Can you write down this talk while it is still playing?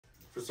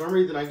For some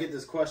reason, I get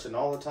this question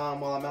all the time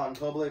while I'm out in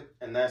public,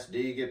 and that's, do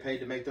you get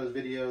paid to make those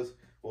videos?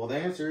 Well, the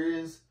answer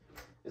is,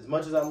 as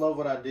much as I love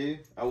what I do,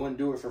 I wouldn't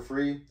do it for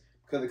free,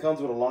 because it comes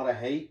with a lot of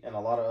hate and a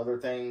lot of other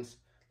things,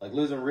 like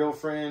losing real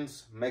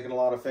friends, making a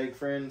lot of fake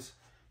friends.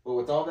 But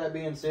with all that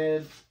being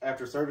said,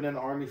 after serving in the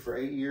Army for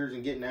 8 years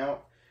and getting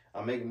out,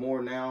 I make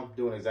more now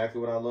doing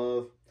exactly what I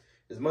love.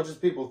 As much as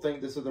people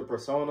think this is a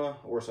persona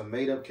or some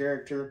made-up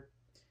character,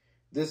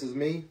 this is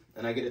me,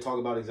 and I get to talk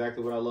about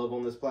exactly what I love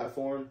on this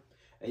platform.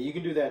 And you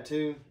can do that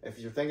too. If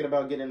you're thinking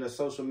about getting into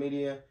social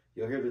media,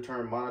 you'll hear the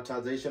term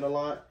monetization a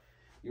lot.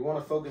 You want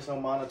to focus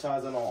on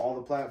monetizing on all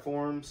the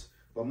platforms,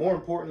 but more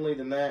importantly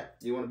than that,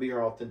 you want to be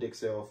your authentic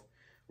self.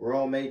 We're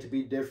all made to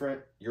be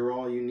different. You're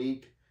all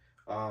unique.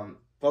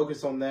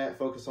 Focus on that.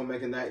 Focus on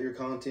making that your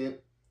content.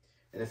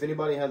 And if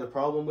anybody has a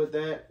problem with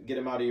that, get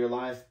them out of your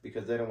life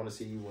because they don't want to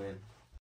see you win.